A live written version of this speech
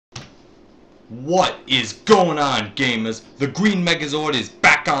What is going on, gamers? The Green Megazord is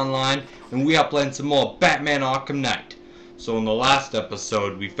back online, and we are playing some more Batman Arkham Knight. So in the last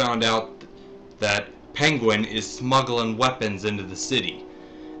episode, we found out that Penguin is smuggling weapons into the city.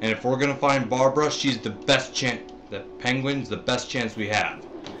 And if we're gonna find Barbara, she's the best chance. That Penguin's the best chance we have.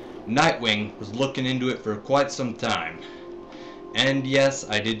 Nightwing was looking into it for quite some time. And yes,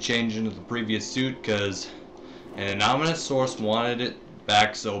 I did change into the previous suit because an anonymous source wanted it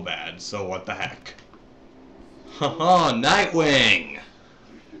back so bad, so what the heck. Haha, Nightwing! You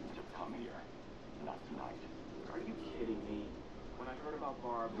shouldn't have come here. Not tonight. Are you kidding me? When I heard about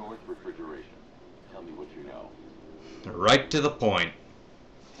Barb... North Refrigeration. Tell me what you know. Right to the point.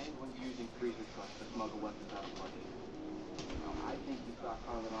 Penguin's using freezer trucks to smuggle weapons out of London. I think he saw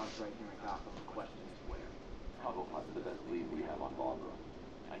Carlin Arms right here in Gotham. The question is where. Cobblepot's the best lead we have on Barbara.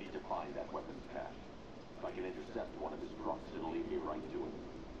 I need to find that weapons cache. If I can intercept one of his trucks, it'll lead me right to him.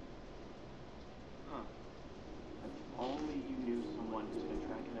 Huh. If only you knew someone who's been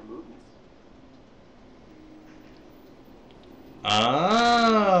tracking their movements.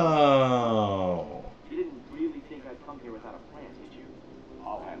 Oh. You didn't really think I'd come here without a plan, did you?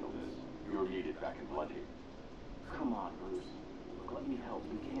 I'll handle this. You're needed back in Bloodhaven. Come on, Bruce. Look, let me help.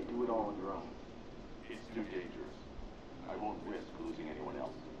 You can't do it all on your own. It's too dangerous. I won't risk losing anyone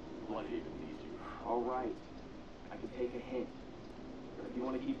else. Bloodhaven needs you. All right. I can take a hint. But if you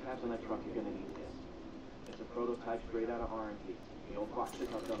want to keep tabs on that truck, you're going to need this. It's a prototype straight out of R&D. The old box should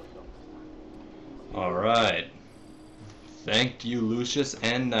have done it so. Alright. Thank you, Lucius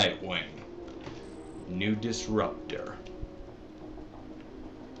and Nightwing. New disruptor.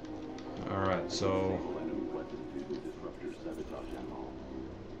 Alright, so... Enemy weapons due to disruptor sabotage ammo.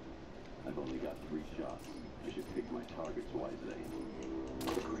 I've only got 3 shots. I should pick my targets wisely.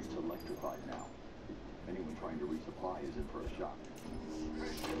 The crate's electrified now. Anyone trying to resupply is in for a shock.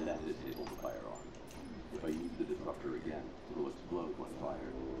 That disables the firearm. If I use the disruptor again, it will explode when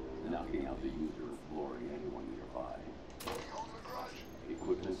fired, knocking out the user and flooring anyone nearby.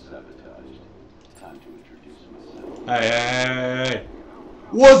 Equipment sabotaged. Time to introduce myself. Hey!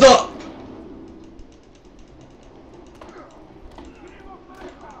 What's up?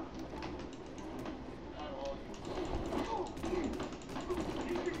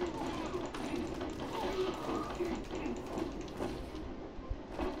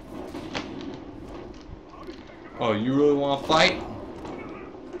 Oh, you really want to fight?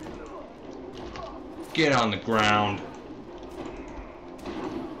 Get on the ground.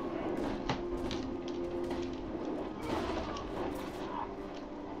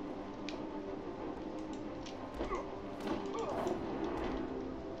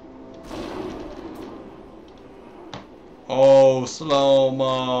 Oh,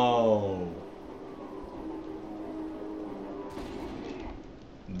 slow-mo.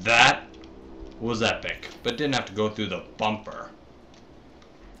 That was epic, but didn't have to go through the bumper.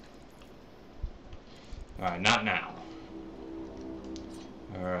 Alright, not now.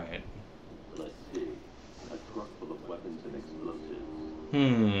 Alright. Let's see. A truck full of weapons and explosives. I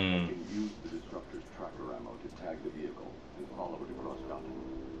Hmm. can use the disruptor's tracker ammo to tag the vehicle and follow it across Gotham.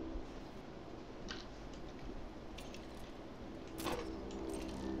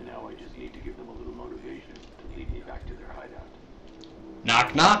 Now I just need to give them a little motivation to lead me back to their hideout.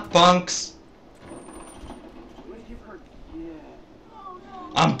 Knock knock, punks! What did you forget?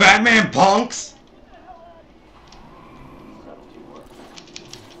 I'm Batman, punks! Subtlety works.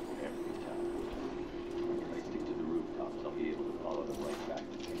 Every time. If I stick to the rooftops, I'll be able to follow them right back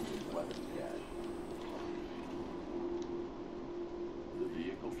to Penguin's weapons cache. The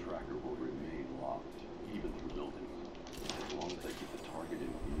vehicle tracker will remain locked, even through buildings, as long as I keep the target in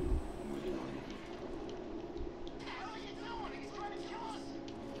view and within range.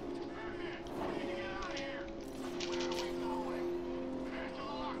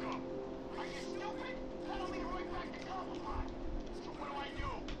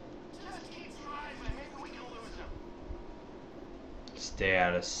 Stay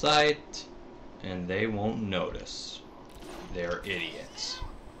out of sight, and they won't notice. They're idiots.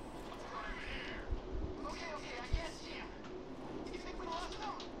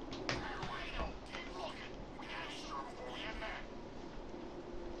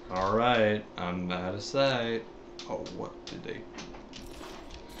 Alright, I'm out of sight. Oh, what did they...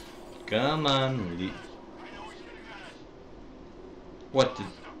 Come on, Lee. What did...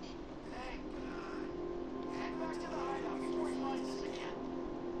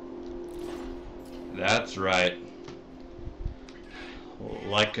 That's right.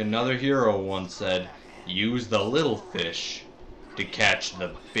 Like another hero once said, use the little fish to catch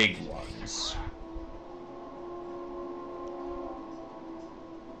the big ones.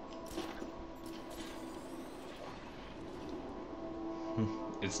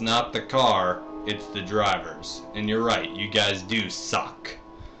 It's not the car, it's the drivers. And you're right, you guys do suck.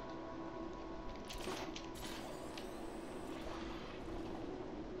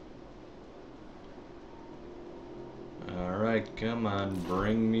 Alright, come on,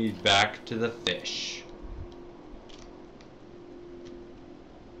 bring me back to the fish.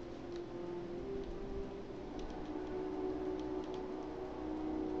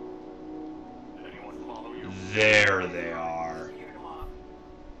 There they are.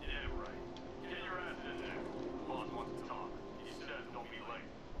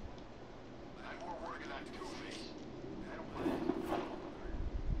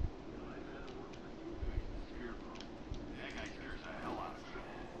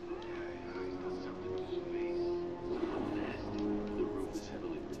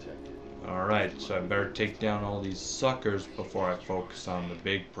 Alright, so I better take down all these suckers before I focus on the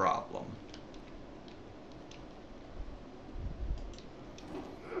big problem.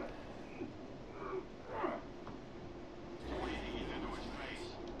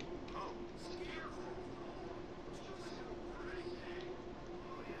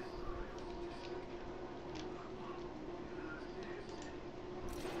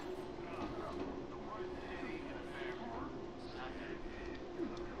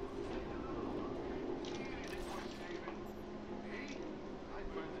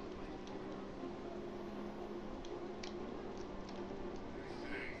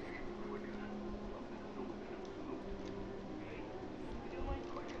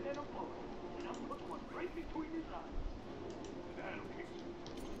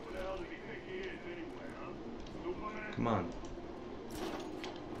 Come on.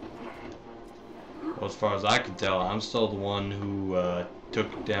 Well, as far as I can tell, I'm still the one who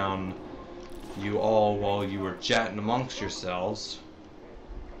took down you all while you were chatting amongst yourselves.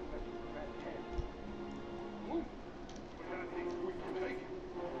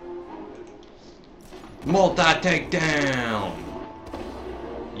 Multi-takedown!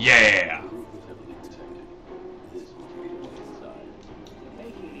 Yeah!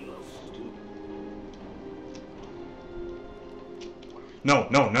 No,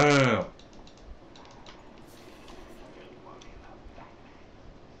 no, no, no, no.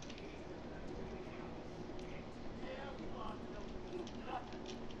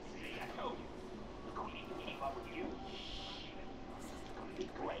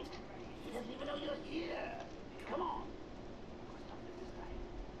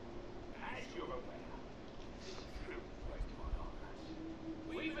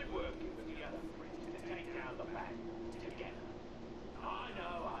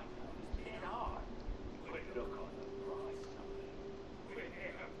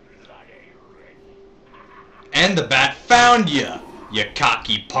 And the bat found you, you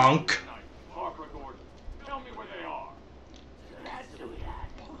cocky punk. Tell me where they are.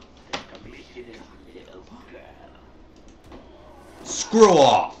 Screw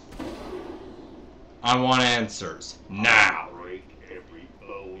off. I want answers now. Break every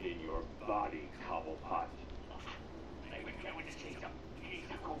bone in your body, Cobblepot.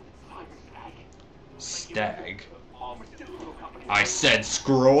 Stag. I said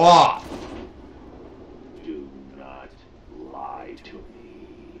screw off. Do not lie to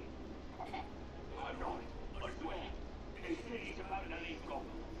me. I'm not. I swear. It's about an illegal.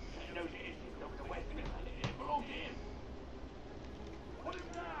 No, it is. The West it belongs to him. What is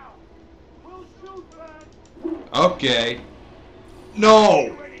now? We'll shoot, man. Okay.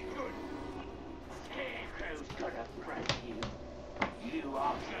 No. Scarecrow's gonna break you. You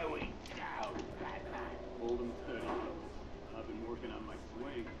are going down, Batman. Hold him steady. I've been working on my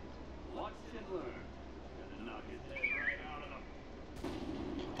swing. Watch and learn. Gonna knock his head right out of the...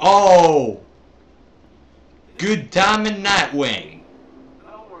 Oh. Good timing, Nightwing.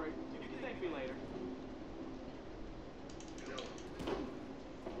 Don't worry. You can thank me later.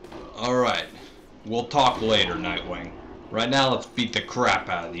 Alright. We'll talk later, Nightwing. Right now, let's beat the crap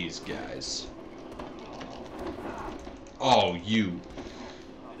out of these guys. Oh, you.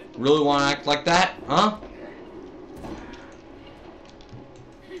 Really want to act like that? Huh?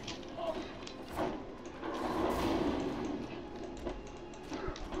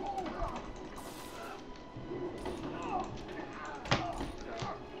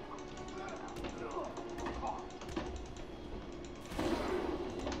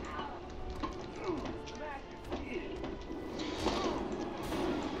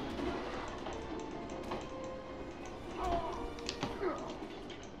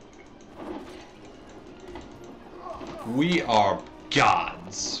 We are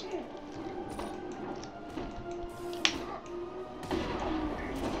gods.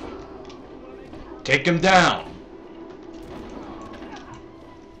 Take him down.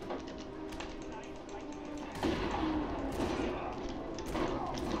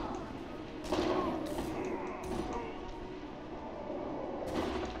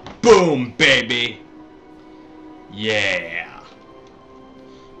 Boom, baby! Yeah!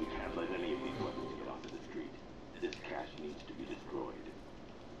 We can't let any of these weapons get onto the street. This cache needs to be destroyed.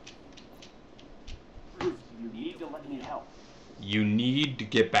 Bruce, you need to let me help. You need to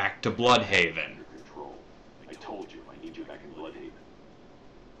get back to Bloodhaven. Under control. I told you I need you back in Bloodhaven.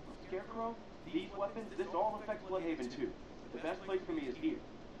 Scarecrow, these weapons, this all affects Bloodhaven too. The best place for me is here.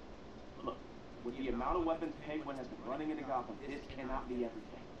 Look, with the amount of weapons Penguin has been running into Gotham, this cannot be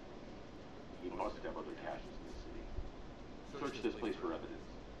everything. He must have other caches in the city. Search this place for evidence.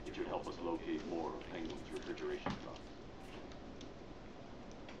 It should help us locate more of Penguin's refrigeration trucks.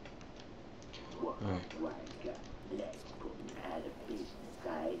 Let's put him out of business,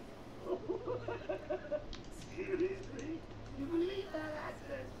 eh? Seriously? You believe that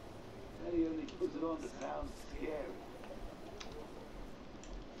accent? He only puts it on to sound scary.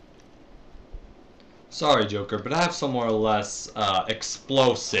 Sorry, Joker, but I have somewhere less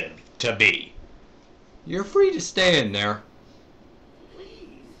explosive to be. You're free to stay in there.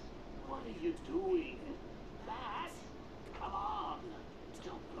 Please, what are you doing? Matt, come on.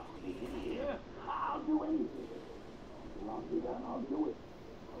 Don't lock me in here. I'll do anything. Lock me down, I'll do it.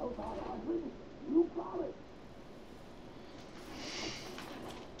 How about Alfred? You promise.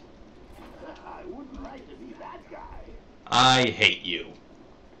 I wouldn't like to be that guy. I hate you.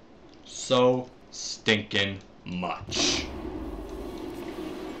 So stinking much.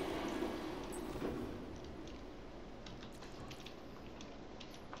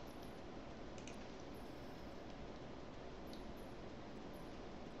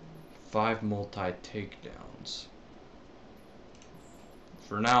 Five multi-takedowns.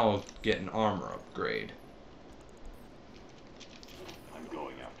 For now, I'll get an armor upgrade. I'm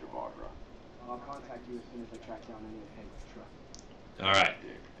going after Barbara. I'll contact you as soon as I track down any of Penguin's trucks. Alright.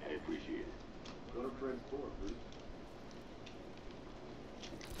 Dick, I appreciate it. Go to Fred's floor, Bruce.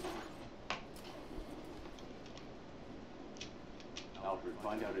 Alfred,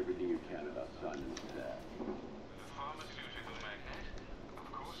 find out everything you can about Simon's dad. Pharmaceutical magnate?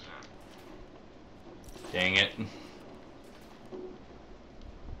 Of course, sir. Dang it.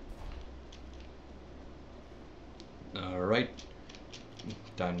 Alright.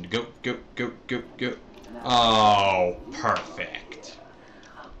 Time to go, go, go, go, go. Oh, perfect.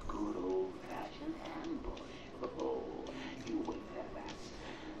 A good old-fashioned ambush. Oh, you wait for that.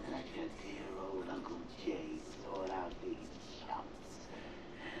 Let your dear old Uncle Jay sort out these chumps.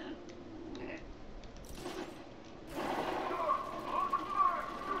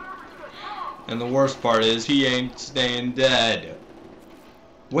 And the worst part is, he ain't staying dead.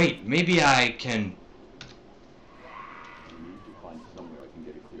 Wait, maybe I can... I need to find somewhere I can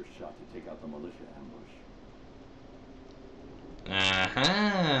get a clear shot to take out the militia ambush.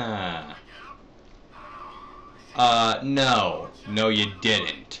 No. No, you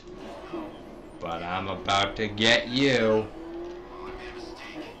didn't. But I'm about to get you.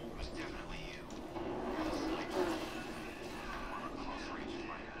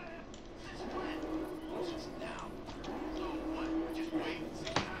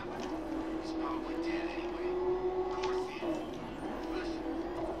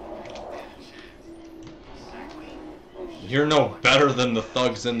 You're no better than the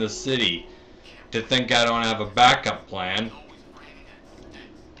thugs in the city to think I don't have a backup plan.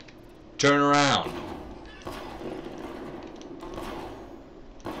 Turn around.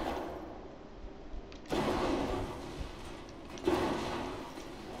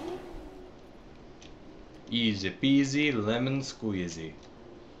 Easy peasy, lemon squeezy.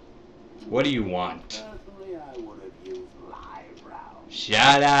 What do you want? Personally, I would have used live rounds.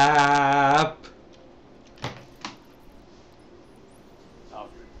 Shut up!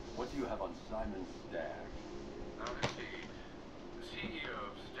 Alfred, what do you have on Simon Stagg? Now, let's see. The CEO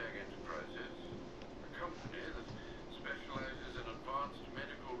of Stagg Enterprises, a company that specializes in advanced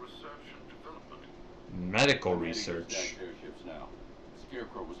medical research and development. Medical I'm heading to research. Stagg's airships now.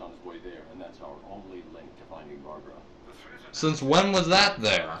 Scarecrow was on his way there, and that's our only link to finding Barbara. The threat of Since when was that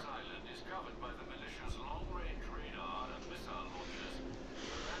there? island is covered by the militia's long-range radar and missile launchers.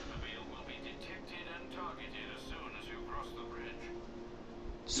 The Batmobile will be detected and targeted as soon as you cross the bridge.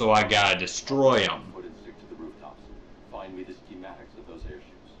 So I gotta destroy them. Put and stick to the rooftops. Find me the schematics of those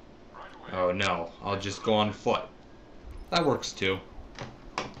airships. Right away. Oh no, I'll just go on foot. That works too.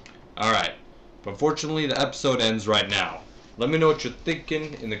 Alright, but fortunately the episode ends right now. Let me know what you're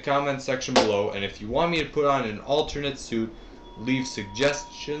thinking in the comment section below, and if you want me to put on an alternate suit, leave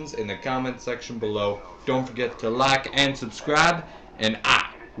suggestions in the comment section below. Don't forget to like and subscribe, and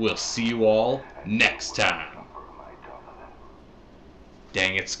I will see you all next time.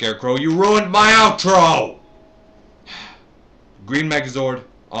 Dang it, Scarecrow, you ruined my outro! Green Megazord,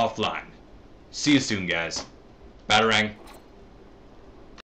 offline. See you soon, guys. Batarang.